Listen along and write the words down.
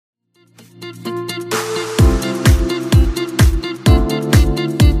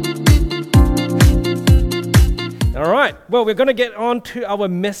Well, we're going to get on to our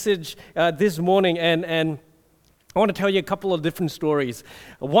message this morning, and I want to tell you a couple of different stories.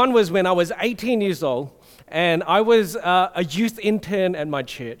 One was when I was 18 years old, and I was a youth intern at my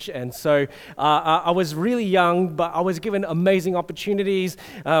church. And so I was really young, but I was given amazing opportunities.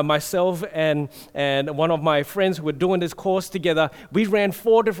 Myself and one of my friends who were doing this course together, we ran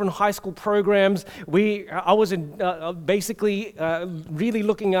 4 different high school programs. I was basically really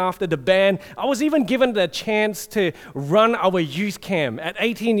looking after the band. I was even given the chance to run our youth camp at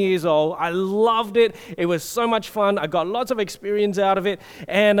 18 years old. I loved it. It was so much fun. I got lots of experience out of it.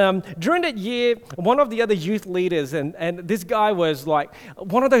 And during that year, one of the other youth leaders, and this guy was like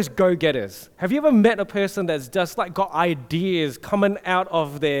one of those go-getters. Have you ever met a person that's just like got ideas coming out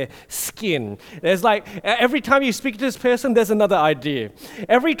of their skin? There's like, every time you speak to this person, there's another idea.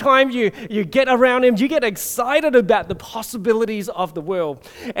 Every time you get around him, you get excited about the possibilities of the world.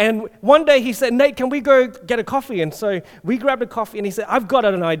 And one day he said, "Nate, can we go get a coffee?" And so we grabbed a coffee, and he said, "I've got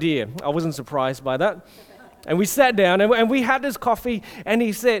an idea." I wasn't surprised by that. And we sat down, and we had this coffee, and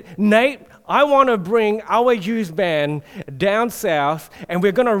he said, "Nate, I want to bring our youth band down south, and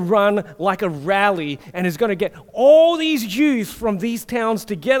we're going to run like a rally, and it's going to get all these youth from these towns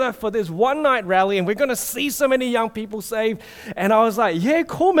together for this one-night rally, and we're going to see so many young people saved." And I was like, "Yeah,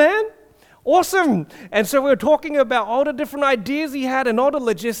 cool, man. Awesome." And so we were talking about all the different ideas he had and all the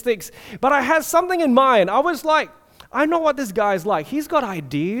logistics, but I had something in mind. I was like, I know what this guy's like. He's got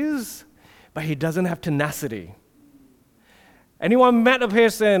ideas, but he doesn't have tenacity. Anyone met a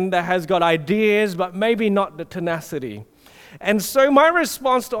person that has got ideas, but maybe not the tenacity? And so my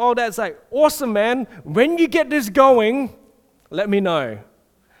response to all that is like, "Awesome, man. When you get this going, let me know."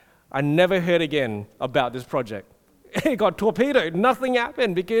 I never heard again about this project. It got torpedoed. Nothing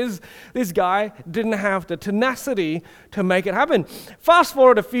happened because this guy didn't have the tenacity to make it happen. Fast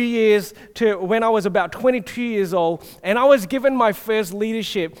forward a few years to when I was about 22 years old, and I was given my first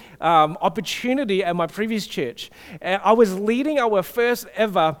leadership opportunity at my previous church. I was leading our first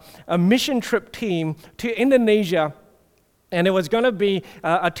ever mission trip team to Indonesia. And it was going to be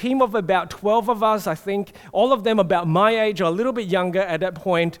a team of about 12 of us, I think, all of them about my age or a little bit younger at that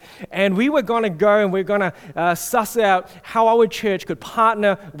point. And we were going to go and we're going to suss out how our church could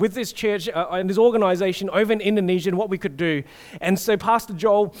partner with this church and this organization over in Indonesia and what we could do. And so Pastor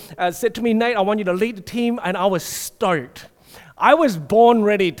Joel said to me, "Nate, I want you to lead the team." And I was stoked. I was born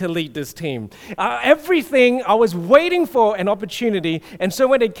ready to lead this team. Everything, I was waiting for an opportunity. And so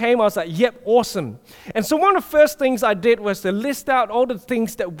when it came, I was like, "Yep, awesome." And so one of the first things I did was to list out all the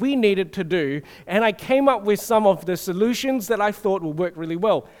things that we needed to do. And I came up with some of the solutions that I thought would work really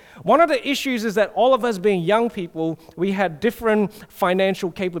well. One of the issues is that all of us being young people, we had different financial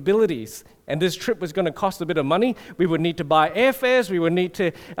capabilities. And this trip was going to cost a bit of money. We would need to buy airfares. We would need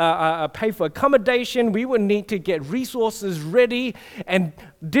to pay for accommodation. We would need to get resources ready. And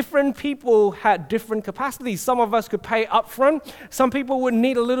different people had different capacities. Some of us could pay up front. Some people would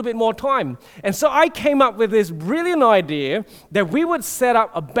need a little bit more time. And so I came up with this brilliant idea that we would set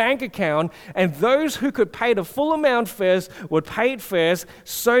up a bank account, and those who could pay the full amount first would pay it first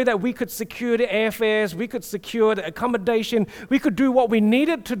so that we could secure the airfares, we could secure the accommodation, we could do what we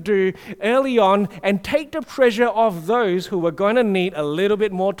needed to do early on and take the pressure off those who were going to need a little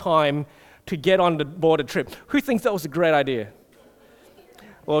bit more time to get on the board a trip. Who thinks that was a great idea?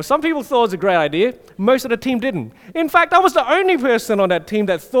 Well, some people thought it was a great idea. Most of the team didn't. In fact, I was the only person on that team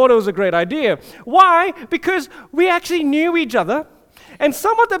that thought it was a great idea. Why? Because we actually knew each other, and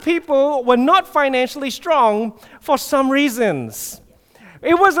some of the people were not financially strong for some reasons.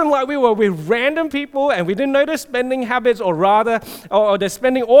 It wasn't like we were with random people and we didn't know their spending habits, or their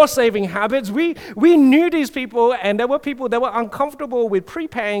spending or saving habits. We knew these people, and there were people that were uncomfortable with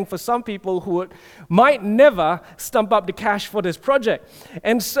prepaying for some people who might never stump up the cash for this project.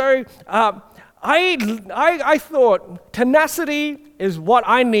 And so I thought tenacity is what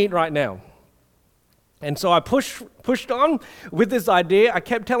I need right now. And so I pushed on with this idea. I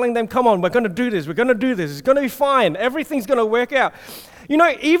kept telling them, "Come on, we're going to do this. We're going to do this. It's going to be fine. Everything's going to work out." You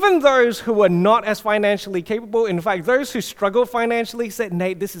know, even those who were not as financially capable, in fact, those who struggled financially said,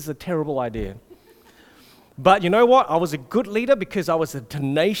 "Nate, this is a terrible idea." But you know what? I was a good leader because I was a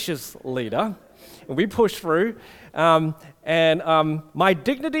tenacious leader. And we pushed through. My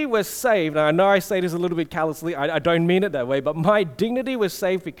dignity was saved. And I know I say this a little bit callously. I don't mean it that way. But my dignity was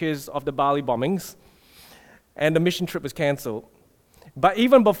saved because of the Bali bombings. And the mission trip was canceled. But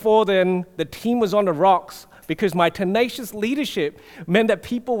even before then, the team was on the rocks because my tenacious leadership meant that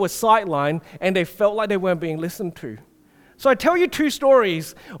people were sidelined and they felt like they weren't being listened to. So I tell you 2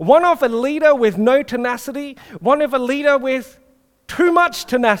 stories. One of a leader with no tenacity, one of a leader with too much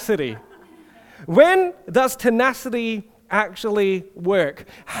tenacity. When does tenacity actually work?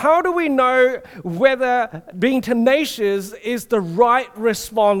 How do we know whether being tenacious is the right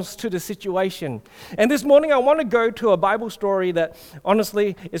response to the situation? And this morning I want to go to a Bible story that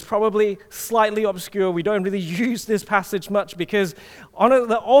honestly is probably slightly obscure. We don't really use this passage much because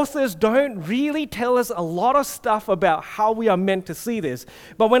the authors don't really tell us a lot of stuff about how we are meant to see this.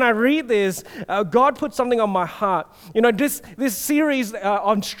 But when I read this, God put something on my heart. You know, this series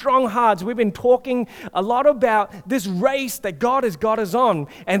on Strong Hearts, we've been talking a lot about this race that God has got us on.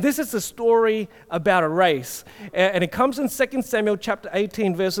 And this is a story about a race. And it comes in 2 Samuel chapter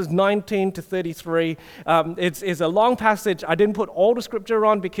 18, verses 19 to 33. It's a long passage. I didn't put all the scripture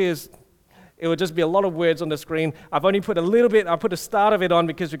on because it would just be a lot of words on the screen. I've only put a little bit. I put the start of it on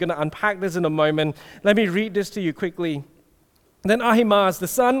because we're going to unpack this in a moment. Let me read this to you quickly. Then Ahimaaz, the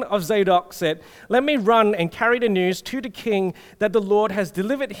son of Zadok, said, "Let me run and carry the news to the king that the Lord has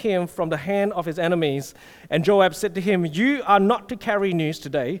delivered him from the hand of his enemies." And Joab said to him, "You are not to carry news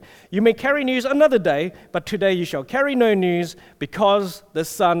today. You may carry news another day, but today you shall carry no news because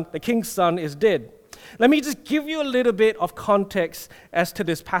the king's son is dead." Let me just give you a little bit of context as to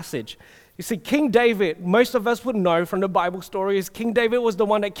this passage. You see, King David, most of us would know from the Bible stories, King David was the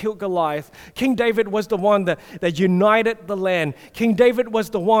one that killed Goliath. King David was the one that united the land. King David was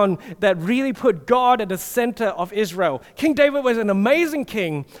the one that really put God at the center of Israel. King David was an amazing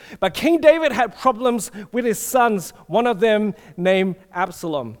king, but King David had problems with his sons, one of them named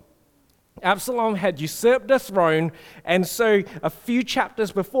Absalom. Absalom had usurped the throne, and so a few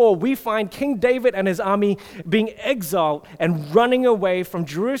chapters before, we find King David and his army being exiled and running away from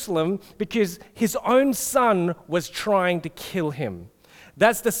Jerusalem because his own son was trying to kill him.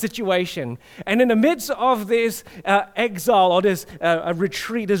 That's the situation. And in the midst of this exile or this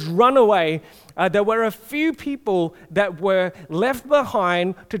retreat, this runaway, there were a few people that were left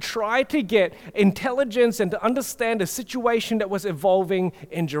behind to try to get intelligence and to understand the situation that was evolving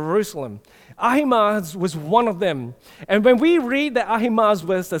in Jerusalem. Ahimaaz was one of them. And when we read that Ahimaaz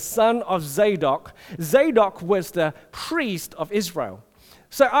was the son of Zadok, Zadok was the priest of Israel.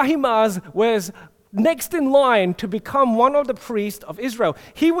 So Ahimaaz was next in line to become one of the priests of Israel.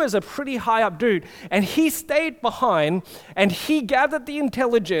 He was a pretty high up dude, and he stayed behind and he gathered the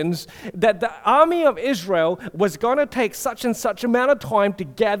intelligence that the army of Israel was going to take such and such amount of time to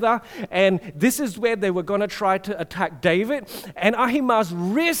gather, and this is where they were going to try to attack David. And Ahimaaz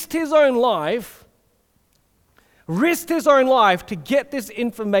risked his own life to get this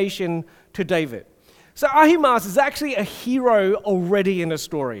information to David. So Ahimaaz is actually a hero already in the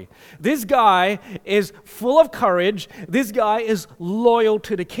story. This guy is full of courage. This guy is loyal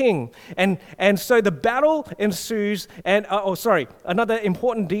to the king. And so the battle ensues. And another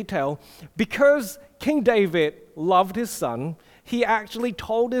important detail. Because King David loved his son, he actually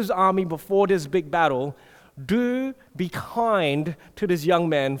told his army before this big battle, "Do be kind to this young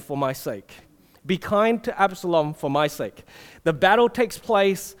man for my sake. Be kind to Absalom for my sake." The battle takes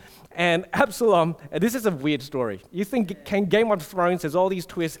place. And Absalom, and this is a weird story. You think Game of Thrones has all these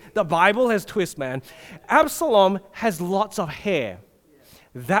twists. The Bible has twists, man. Absalom has lots of hair.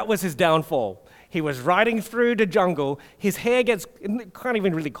 That was his downfall. He was riding through the jungle. His hair can't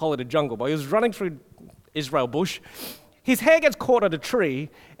even really call it a jungle, but he was running through Israel bush. His hair gets caught at a tree,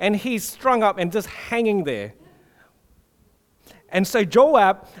 and he's strung up and just hanging there. And so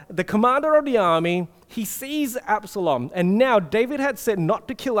Joab, the commander of the army, he sees Absalom. And now David had said not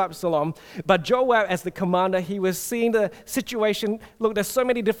to kill Absalom, but Joab, as the commander, he was seeing the situation. Look, there's so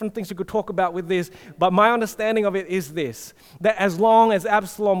many different things we could talk about with this, but my understanding of it is this, that as long as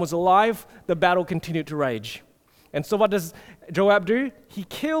Absalom was alive, the battle continued to rage. And so what does Joab do? He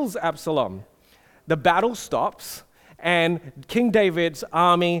kills Absalom. The battle stops. And King David's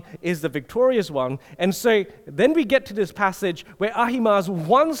army is the victorious one. And so then we get to this passage where Ahimaaz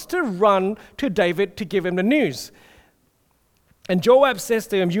wants to run to David to give him the news. And Joab says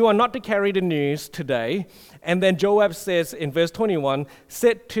to him, "You are not to carry the news today." And then Joab says in verse 21,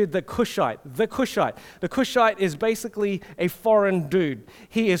 "Said to the Cushite." The Cushite. The Cushite is basically a foreign dude.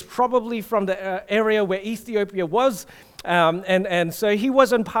 He is probably from the area where Ethiopia was. And so he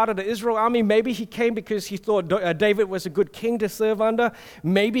wasn't part of the Israel army. Maybe he came because he thought David was a good king to serve under.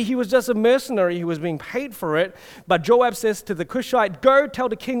 Maybe he was just a mercenary who was being paid for it. But Joab says to the Cushite, "Go tell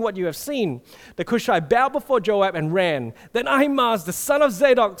the king what you have seen." The Cushite bowed before Joab and ran. Then Ahimaaz, the son of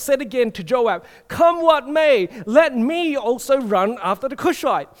Zadok, said again to Joab, "Come what may, let me also run after the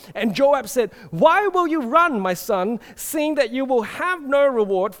Cushite." And Joab said, "Why will you run, my son, seeing that you will have no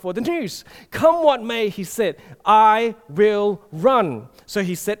reward for the news?" "Come what may," he said, "I will run." So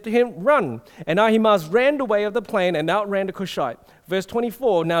he said to him, "Run." And Ahimaaz ran the way of the plain and outran the Cushite. Verse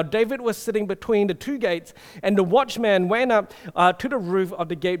 24, now David was sitting between the two gates, and the watchman went up to the roof of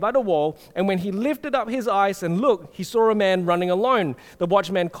the gate by the wall, and when he lifted up his eyes and looked, he saw a man running alone. The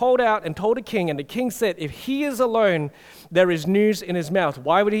watchman called out and told the king, and the king said, if he is alone, there is news in his mouth.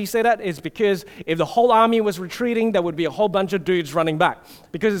 Why would he say that? It's because if the whole army was retreating, there would be a whole bunch of dudes running back.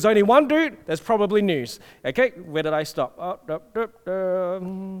 Because there's only one dude, there's probably news. Okay, where did I stop?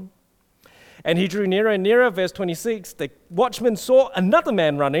 And he drew nearer and nearer, verse 26. The watchman saw another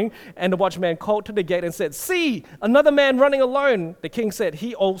man running, and the watchman called to the gate and said, see, another man running alone. The king said,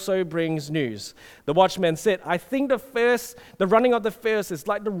 he also brings news. The watchman said, I think the running of the first is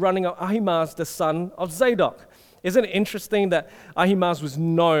like the running of Ahimaaz, the son of Zadok. Isn't it interesting that Ahimaaz was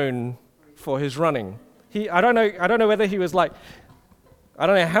known for his running? I don't know whether he was like, I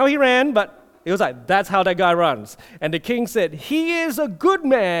don't know how he ran, but it was like, that's how that guy runs. And the king said, he is a good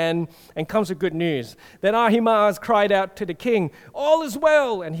man, and comes with good news. Then Ahimaaz cried out to the king, all is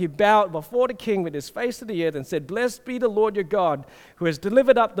well. And he bowed before the king with his face to the earth and said, blessed be the Lord your God, who has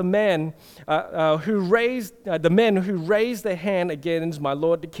delivered up the men who raised their hand against my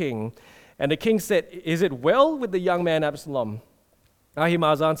lord the king. And the king said, is it well with the young man Absalom?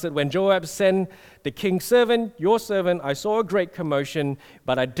 Ahimaaz answered, when Joab sent the king's servant, your servant, I saw a great commotion,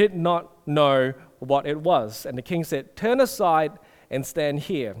 but I did not know what it was. And the king said, turn aside and stand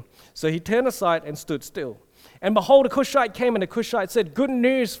here. So he turned aside and stood still. And behold, a Cushite came, and the Cushite said, good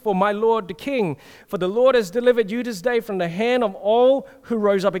news for my lord the king, for the Lord has delivered you this day from the hand of all who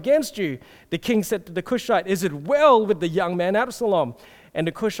rose up against you. The king said to the Cushite, is it well with the young man Absalom? And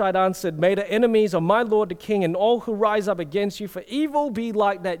the Cushite answered, may the enemies of my lord the king and all who rise up against you for evil be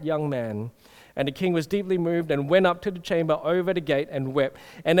like that young man. And the king was deeply moved and went up to the chamber over the gate and wept.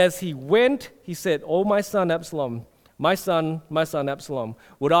 And as he went, he said, oh, my son Absalom, my son Absalom,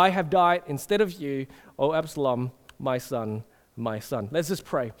 would I have died instead of you, O Absalom, my son, my son. Let's just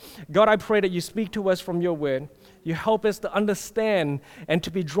pray. God, I pray that you speak to us from your word. You help us to understand and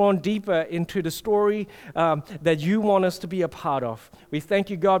to be drawn deeper into the story that you want us to be a part of. We thank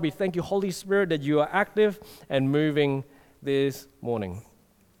you, God. We thank you, Holy Spirit, that you are active and moving this morning.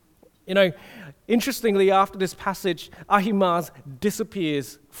 You know, interestingly, after this passage, Ahimaaz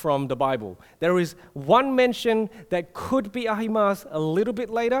disappears from the Bible. There is one mention that could be Ahimaaz a little bit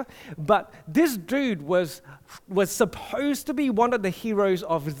later, but this dude was supposed to be one of the heroes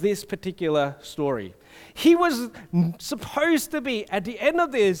of this particular story. He was supposed to be, at the end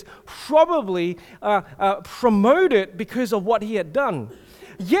of this, probably promoted because of what he had done.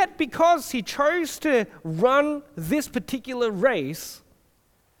 Yet, because he chose to run this particular race,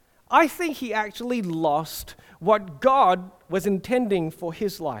 I think he actually lost what God was intending for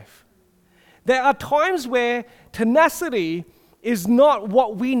his life. There are times where tenacity is not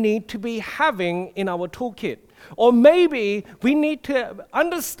what we need to be having in our toolkit. Or maybe we need to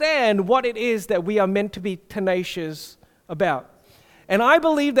understand what it is that we are meant to be tenacious about. And I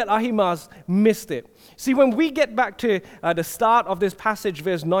believe that Ahimaaz missed it. See, when we get back to the start of this passage,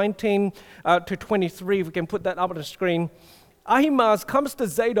 verse 19 to 23, if we can put that up on the screen, Ahimaaz comes to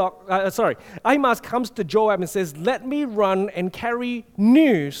Joab and says, let me run and carry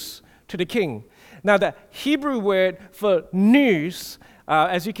news to the king. Now, the Hebrew word for news,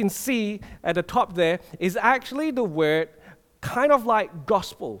 as you can see at the top there, is actually the word kind of like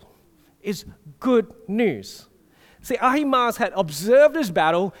gospel, is good news. See, Ahimaaz had observed this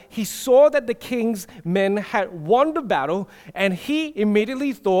battle. He saw that the king's men had won the battle, and he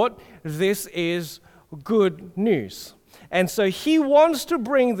immediately thought, this is good news. And so he wants to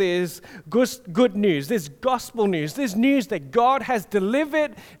bring this good news, this gospel news, this news that God has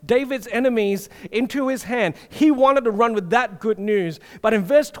delivered David's enemies into his hand. He wanted to run with that good news. But in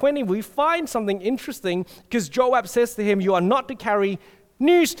verse 20, we find something interesting because Joab says to him, you are not to carry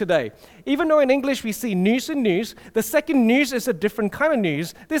news today. Even though in English we see news and news, the second news is a different kind of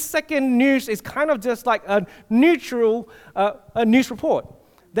news. This second news is kind of just like a neutral news report.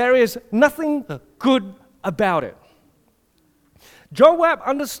 There is nothing good about it. Joab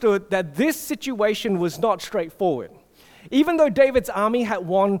understood that this situation was not straightforward. Even though David's army had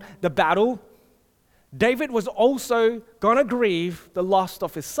won the battle, David was also going to grieve the loss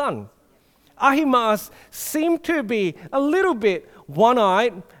of his son. Ahimaaz seemed to be a little bit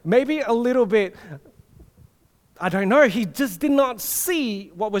one-eyed, maybe a little bit, I don't know, he just did not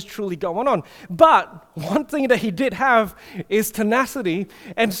see what was truly going on. But one thing that he did have is tenacity.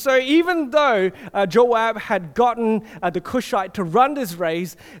 And so even though Joab had gotten the Cushite to run this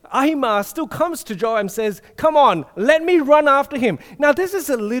race, Ahimaaz still comes to Joab and says, come on, let me run after him. Now this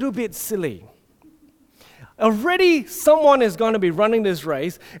is a little bit silly. Already someone is going to be running this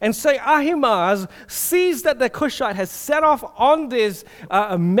race. And so Ahimaaz sees that the Cushite has set off on this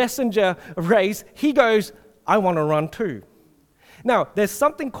messenger race. He goes, I want to run too. Now, there's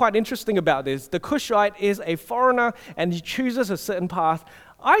something quite interesting about this. The Cushite is a foreigner and he chooses a certain path.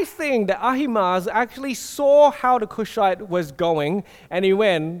 I think that Ahimaaz actually saw how the Cushite was going and he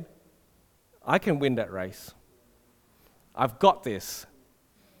went, I can win that race. I've got this.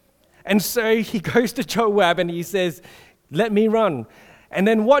 And so he goes to Joab and he says, let me run. And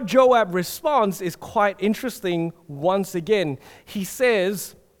then what Joab responds is quite interesting once again. He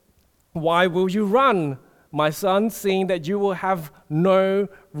says, why will you run, my son, seeing that you will have no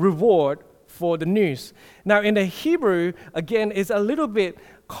reward for the news? Now, in the Hebrew, again, it's a little bit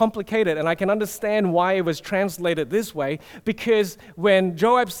complicated, and I can understand why it was translated this way, because when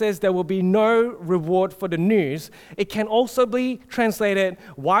Joab says there will be no reward for the news, it can also be translated,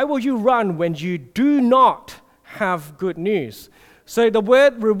 why will you run when you do not have good news? So the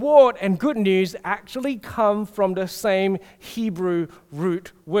word reward and good news actually come from the same Hebrew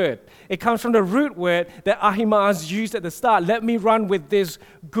root word. It comes from the root word that Ahimaaz used at the start. Let me run with this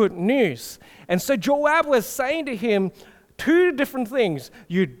good news. And so Joab was saying to him two different things.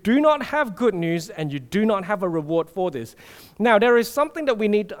 You do not have good news and you do not have a reward for this. Now, there is something that we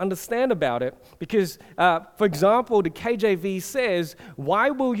need to understand about it because, for example, the KJV says, why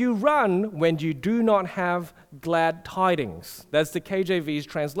will you run when you do not have glad tidings? That's the KJV's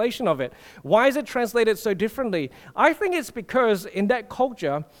translation of it. Why is it translated so differently? I think it's because in that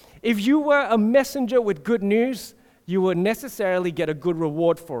culture, if you were a messenger with good news, you would necessarily get a good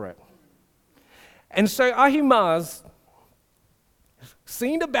reward for it. And so Ahimaaz,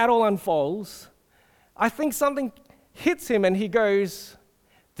 seeing the battle unfolds, I think something hits him and he goes,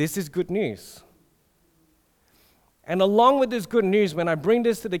 this is good news. And along with this good news, when I bring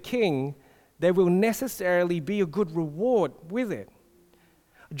this to the king, there will necessarily be a good reward with it.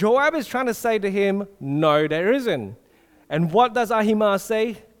 Joab is trying to say to him, no, there isn't. And what does Ahimaaz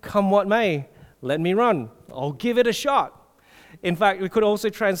say? Come what may, let me run. I'll give it a shot. In fact, we could also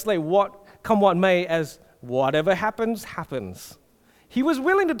translate come what may as whatever happens, happens. He was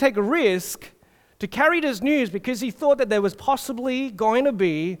willing to take a risk to carry this news because he thought that there was possibly going to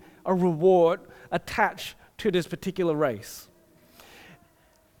be a reward attached to this particular race.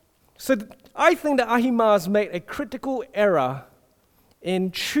 So I think that Ahimaaz made a critical error in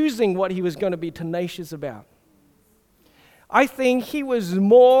choosing what he was going to be tenacious about. I think he was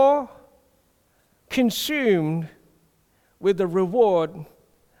more consumed with the reward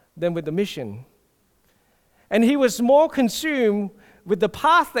than with the mission. And he was more consumed with the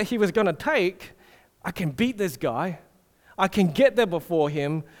path that he was going to take. I can beat this guy. I can get there before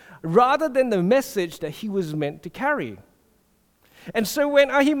him, rather than the message that he was meant to carry. And so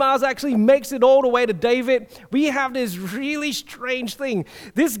when Ahimaaz actually makes it all the way to David, we have this really strange thing.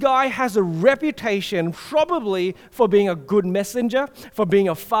 This guy has a reputation probably for being a good messenger, for being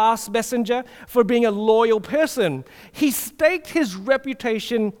a fast messenger, for being a loyal person. He staked his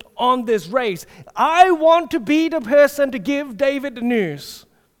reputation on this race. I want to be the person to give David the news.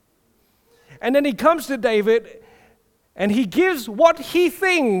 And then he comes to David and he gives what he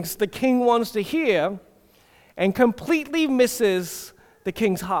thinks the king wants to hear, and completely misses the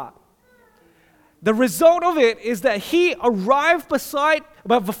king's heart. The result of it is that he arrived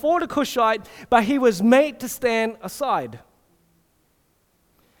before the Cushite, but he was made to stand aside.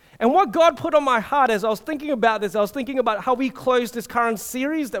 And what God put on my heart as I was thinking about this, I was thinking about how we close this current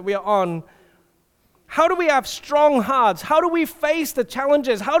series that we are on. How do we have strong hearts? How do we face the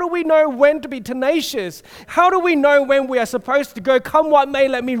challenges? How do we know when to be tenacious? How do we know when we are supposed to go, come what may,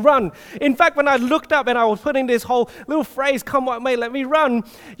 let me run? In fact, when I looked up and I was putting this whole little phrase, come what may, let me run,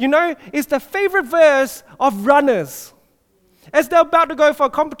 it's the favorite verse of runners. As they're about to go for a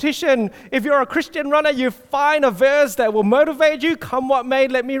competition, if you're a Christian runner, you find a verse that will motivate you, come what may,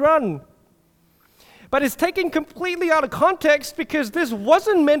 let me run. But it's taken completely out of context because this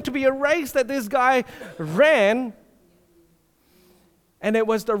wasn't meant to be a race that this guy ran. And it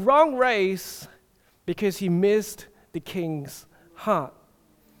was the wrong race because he missed the king's heart.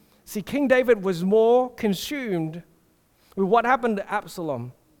 See, King David was more consumed with what happened to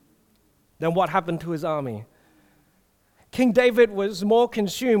Absalom than what happened to his army. King David was more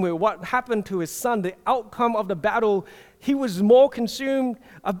consumed with what happened to his son, the outcome of the battle. He was more consumed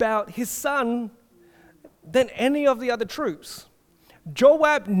about his son than any of the other troops.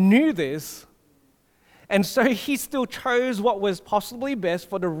 Joab knew this, and so he still chose what was possibly best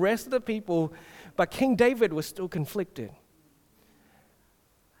for the rest of the people, but King David was still conflicted.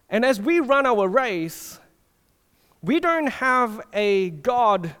 And as we run our race, we don't have a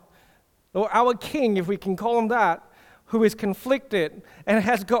God or our king, if we can call him that, who is conflicted and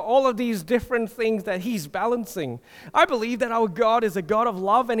has got all of these different things that he's balancing. I believe that our God is a God of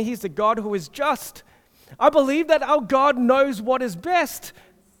love and he's a God who is just. I believe that our God knows what is best.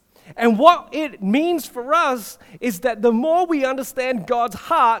 And what it means for us is that the more we understand God's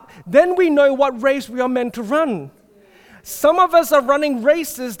heart, then we know what race we are meant to run. Some of us are running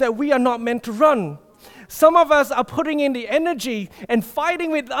races that we are not meant to run. Some of us are putting in the energy and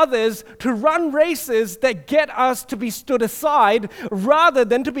fighting with others to run races that get us to be stood aside rather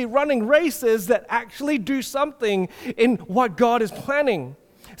than to be running races that actually do something in what God is planning.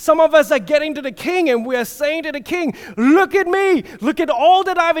 Some of us are getting to the king and we are saying to the king, look at me, look at all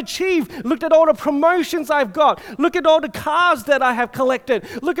that I've achieved, look at all the promotions I've got, look at all the cars that I have collected,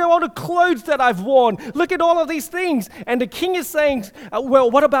 look at all the clothes that I've worn, look at all of these things. And the king is saying, well,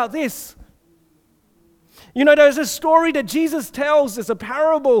 what about this? You know, there's a story that Jesus tells. It's a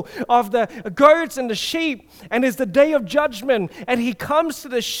parable of the goats and the sheep, and it's the day of judgment. And he comes to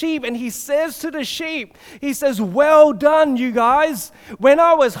the sheep and he says to the sheep, he says, well done, you guys. When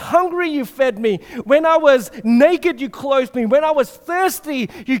I was hungry, you fed me. When I was naked, you clothed me. When I was thirsty,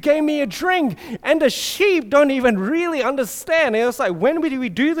 you gave me a drink. And the sheep don't even really understand. And it's like, when did we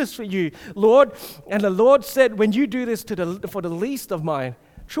do this for you, Lord? And the Lord said, when you do this for the least of my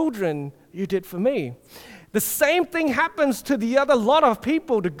children, you did for me. The same thing happens to the other lot of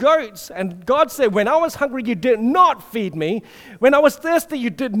people, the goats. And God said, when I was hungry, you did not feed me. When I was thirsty, you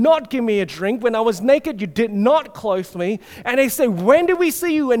did not give me a drink. When I was naked, you did not clothe me. And they say, when did we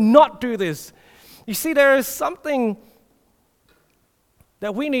see you and not do this? You see, there is something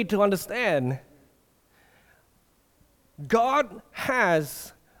that we need to understand. God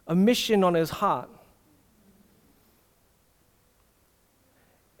has a mission on his heart.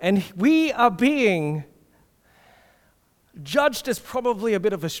 And we are being judged is probably a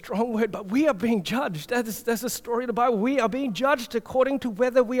bit of a strong word, but we are being judged. That's a story of the Bible. We are being judged according to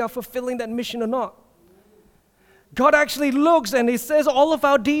whether we are fulfilling that mission or not. God actually looks and he says all of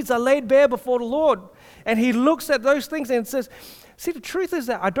our deeds are laid bare before the Lord. And he looks at those things and says, see, the truth is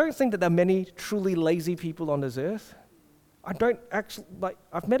that I don't think that there are many truly lazy people on this earth. I don't actually,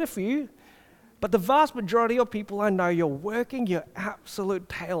 I've met a few, but the vast majority of people I know, you're working your absolute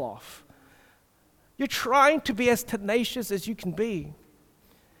tail off. You're trying to be as tenacious as you can be.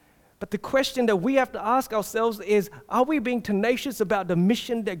 But the question that we have to ask ourselves is, are we being tenacious about the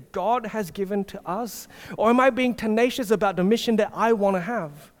mission that God has given to us? Or am I being tenacious about the mission that I want to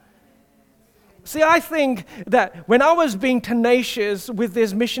have? See, I think that when I was being tenacious with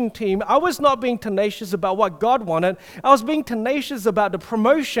this mission team, I was not being tenacious about what God wanted. I was being tenacious about the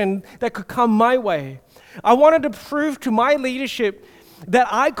promotion that could come my way. I wanted to prove to my leadership that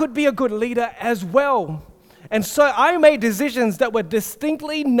I could be a good leader as well. And so I made decisions that were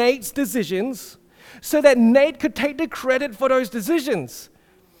distinctly Nate's decisions so that Nate could take the credit for those decisions.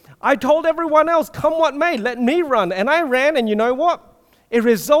 I told everyone else, come what may, let me run. And I ran, and you know what? It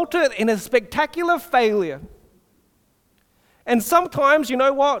resulted in a spectacular failure. And sometimes, you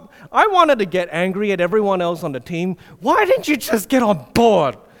know what? I wanted to get angry at everyone else on the team. Why didn't you just get on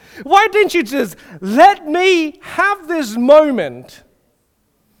board? Why didn't you just let me have this moment?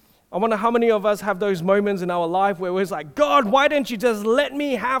 I wonder how many of us have those moments in our life where we're like, God, why didn't you just let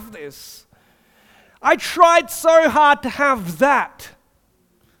me have this? I tried so hard to have that.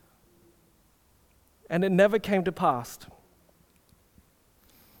 And it never came to pass.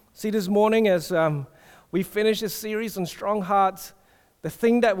 See, this morning as we finish this series on strong hearts, the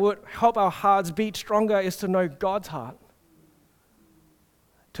thing that would help our hearts beat stronger is to know God's heart.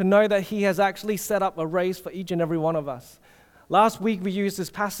 To know that he has actually set up a race for each and every one of us. Last week we used this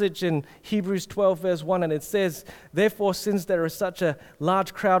passage in Hebrews 12 verse 1, and it says, therefore, since there is such a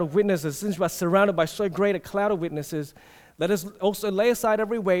large crowd of witnesses, since we are surrounded by so great a cloud of witnesses, let us also lay aside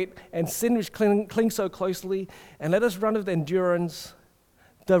every weight and sin which clings so closely, and let us run with endurance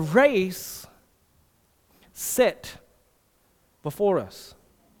the race set before us.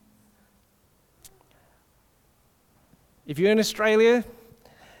 If you're in Australia,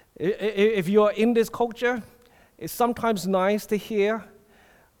 if you're in this culture, it's sometimes nice to hear,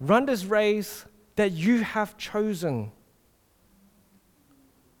 run this race that you have chosen.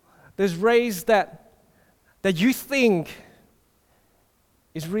 This race that you think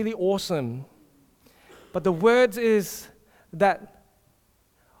is really awesome. But the words is that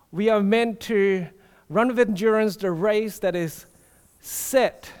we are meant to run with endurance the race that is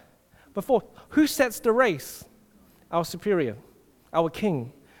set before. Who sets the race? Our superior, our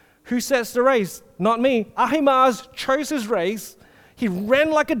king. Who sets the race? Not me. Ahimaaz chose his race. He ran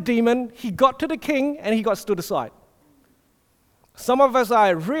like a demon. He got to the king and he got stood aside. Some of us are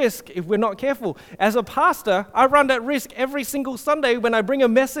at risk if we're not careful. As a pastor, I run that risk every single Sunday when I bring a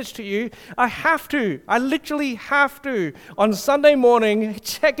message to you. I literally have to, on Sunday morning,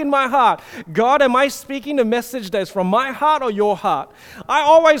 check in my heart. God, am I speaking the message that's from my heart or your heart? I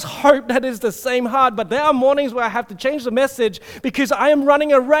always hope that it's the same heart, but there are mornings where I have to change the message because I am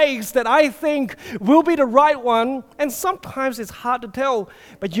running a race that I think will be the right one, and sometimes it's hard to tell.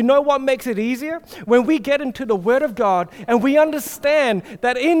 But you know what makes it easier? When we get into the Word of God and we understand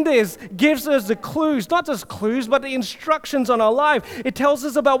that in this gives us the clues, not just clues, but the instructions on our life. It tells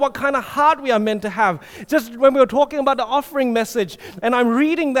us about what kind of heart we are meant to have. Just when we were talking about the offering message, and I'm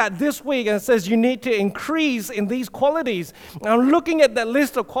reading that this week, and it says you need to increase in these qualities. And I'm looking at that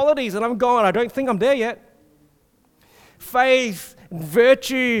list of qualities, and I'm going, I don't think I'm there yet. Faith,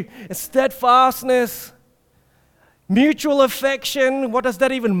 virtue, steadfastness, mutual affection. What does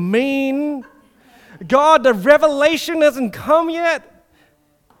that even mean? God, the revelation hasn't come yet.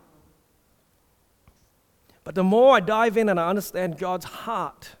 But the more I dive in and I understand God's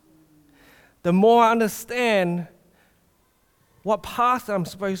heart, the more I understand what path I'm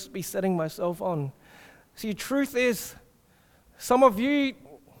supposed to be setting myself on. See, truth is, some of you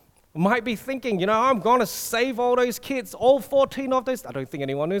might be thinking, I'm going to save all those kids, all 14 of those. I don't think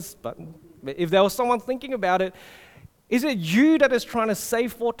anyone is, but if there was someone thinking about it, is it you that is trying to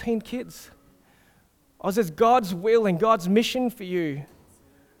save 14 kids? Or is it God's will and God's mission for you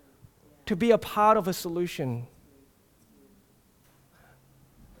to be a part of a solution?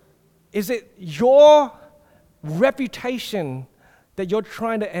 Is it your reputation that you're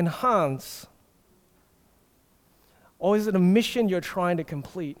trying to enhance? Or is it a mission you're trying to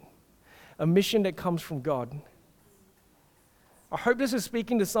complete? A mission that comes from God? I hope this is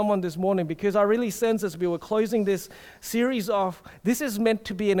speaking to someone this morning, because I really sense as we were closing this series off, this is meant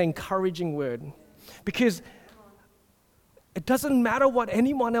to be an encouraging word. Because it doesn't matter what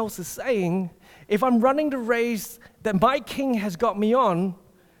anyone else is saying. If I'm running the race that my King has got me on,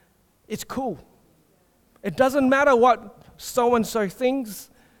 it's cool. It doesn't matter what so-and-so thinks.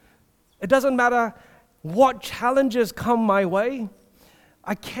 It doesn't matter what challenges come my way.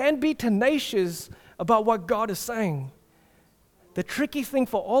 I can be tenacious about what God is saying. The tricky thing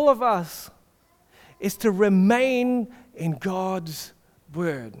for all of us is to remain in God's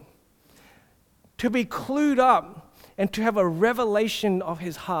word. To be clued up and to have a revelation of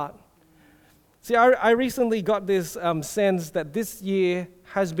his heart. See, I recently got this sense that this year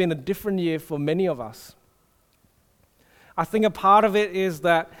has been a different year for many of us. I think a part of it is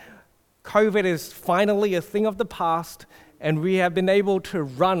that COVID is finally a thing of the past, and we have been able to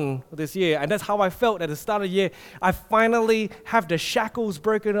run this year. And that's how I felt at the start of the year. I finally have the shackles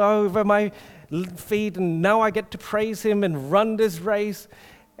broken over my feet, and now I get to praise him and run this race.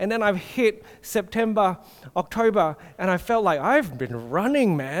 And then I've hit September, October, and I felt like I've been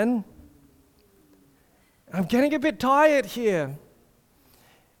running, man. I'm getting a bit tired here.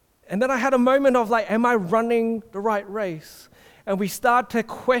 And then I had a moment of like, am I running the right race? And we start to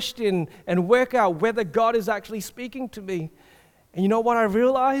question and work out whether God is actually speaking to me. And you know what I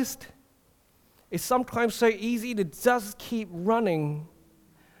realized? It's sometimes so easy to just keep running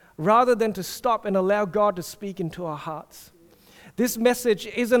rather than to stop and allow God to speak into our hearts. This message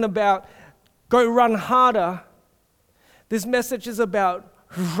isn't about go run harder. This message is about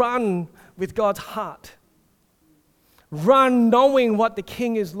run with God's heart. Run knowing what the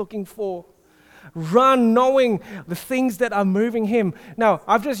King is looking for. Run knowing the things that are moving him. Now,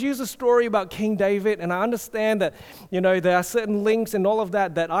 I've just used a story about King David, and I understand that, there are certain links and all of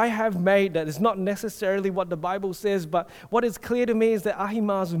that I have made that is not necessarily what the Bible says, but what is clear to me is that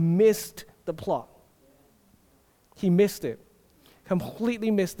Ahimaaz missed the plot. He missed it.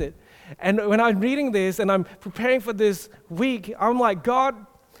 Completely missed it. And when I'm reading this and I'm preparing for this week, I'm like, God,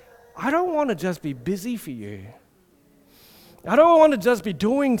 I don't want to just be busy for you. I don't want to just be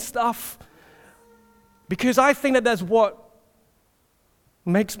doing stuff because I think that that's what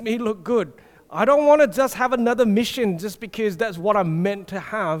makes me look good. I don't want to just have another mission just because that's what I'm meant to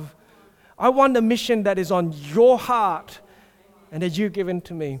have. I want a mission that is on your heart and that you've given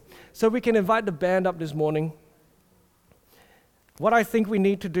to me. So we can invite the band up this morning. What I think we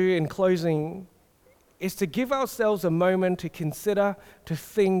need to do in closing is to give ourselves a moment to consider, to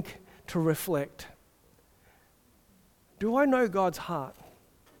think, to reflect. Do I know God's heart?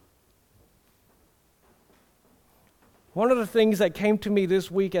 One of the things that came to me this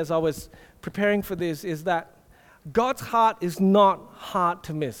week as I was preparing for this is that God's heart is not hard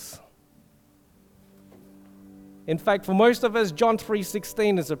to miss. In fact, for most of us, John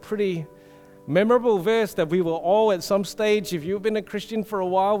 3:16 is a pretty memorable verse that we will all at some stage, if you've been a Christian for a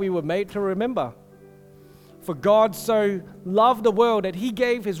while, we were made to remember. For God so loved the world that he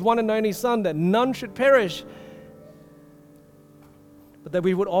gave his one and only Son, that none should perish, but that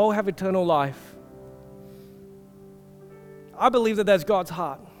we would all have eternal life. I believe that that's God's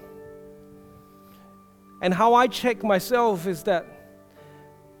heart. And how I check myself is that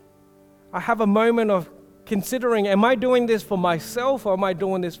I have a moment of considering, am I doing this for myself or am I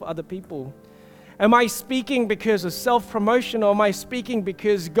doing this for other people? Am I speaking because of self-promotion, or am I speaking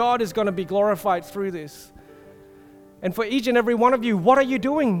because God is going to be glorified through this? And for each and every one of you, what are you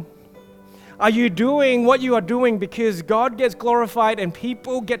doing? Are you doing what you are doing because God gets glorified and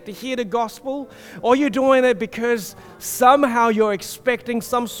people get to hear the gospel? Or are you doing it because somehow you're expecting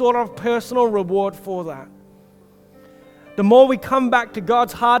some sort of personal reward for that? The more we come back to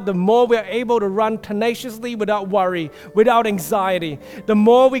God's heart, the more we are able to run tenaciously without worry, without anxiety. The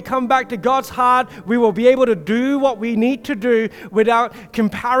more we come back to God's heart, we will be able to do what we need to do without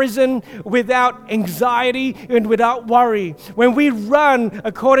comparison, without anxiety, and without worry. When we run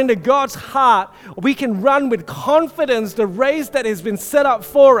according to God's heart, we can run with confidence the race that has been set up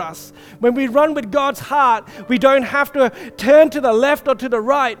for us. When we run with God's heart, we don't have to turn to the left or to the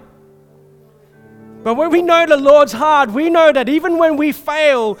right. But when we know the Lord's heart, we know that even when we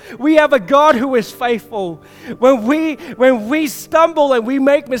fail, we have a God who is faithful. When we stumble and we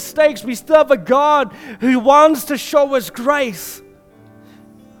make mistakes, we still have a God who wants to show us grace.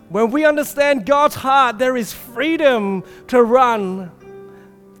 When we understand God's heart, there is freedom to run.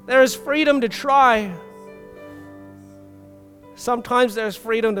 There is freedom to try. Sometimes there is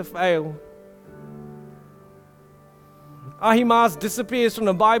freedom to fail. Ahimaaz disappears from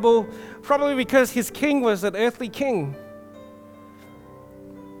the Bible probably because his king was an earthly king.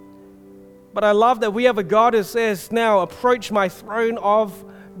 But I love that we have a God who says, now approach my throne of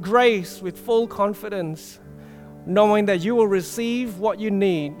grace with full confidence, knowing that you will receive what you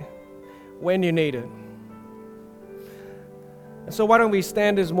need when you need it. And so why don't we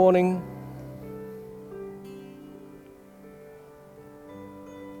stand this morning?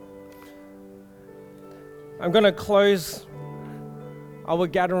 I'm going to close our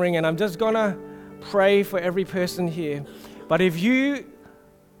gathering and I'm just going to pray for every person here. But if you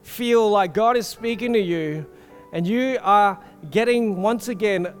feel like God is speaking to you and you are getting once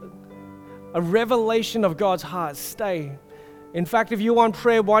again a revelation of God's heart, stay. In fact, if you want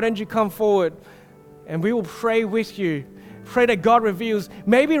prayer, why don't you come forward and we will pray with you. Pray that God reveals.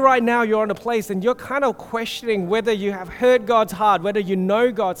 Maybe right now you're in a place and you're kind of questioning whether you have heard God's heart, whether you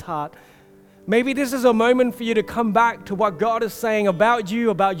know God's heart. Maybe this is a moment for you to come back to what God is saying about you,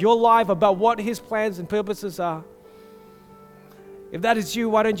 about your life, about what His plans and purposes are. If that is you,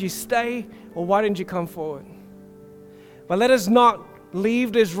 why don't you stay or why don't you come forward? But let us not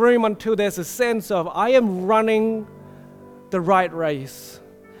leave this room until there's a sense of, I am running the right race.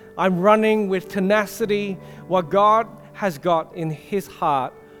 I'm running with tenacity what God has got in His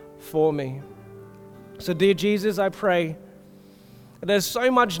heart for me. So dear Jesus, I pray, there's so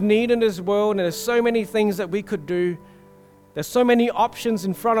much need in this world and there's so many things that we could do. There's so many options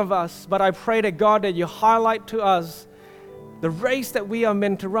in front of us, but I pray to God that you highlight to us the race that we are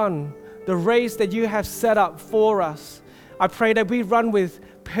meant to run, the race that you have set up for us. I pray that we run with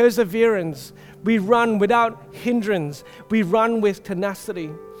perseverance, we run without hindrance, we run with tenacity.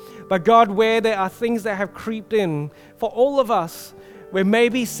 But God, where there are things that have creeped in for all of us, where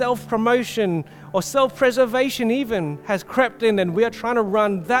maybe self-promotion or self-preservation even has crept in and we are trying to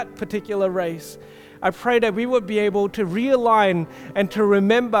run that particular race, I pray that we would be able to realign and to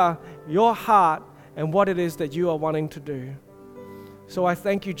remember your heart and what it is that you are wanting to do. So I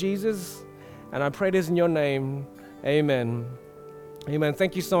thank you, Jesus, and I pray this in your name. Amen. Amen.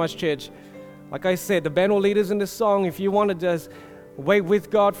 Thank you so much, church. Like I said, the band will lead us in this song. If you want to just wait with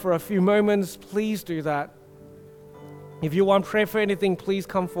God for a few moments, please do that. If you want prayer for anything, please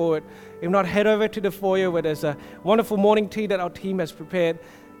come forward. If not, head over to the foyer where there's a wonderful morning tea that our team has prepared.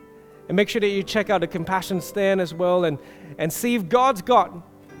 And make sure that you check out the compassion stand as well and see if God's got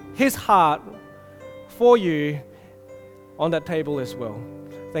His heart for you on that table as well.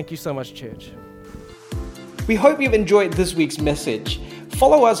 Thank you so much, church. We hope you've enjoyed this week's message.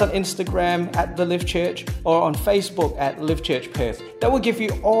 Follow us on Instagram at The Live Church or on Facebook at Live Church Perth. That will give you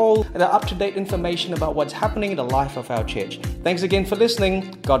all the up-to-date information about what's happening in the life of our church. Thanks again for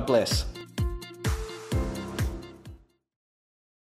listening. God bless.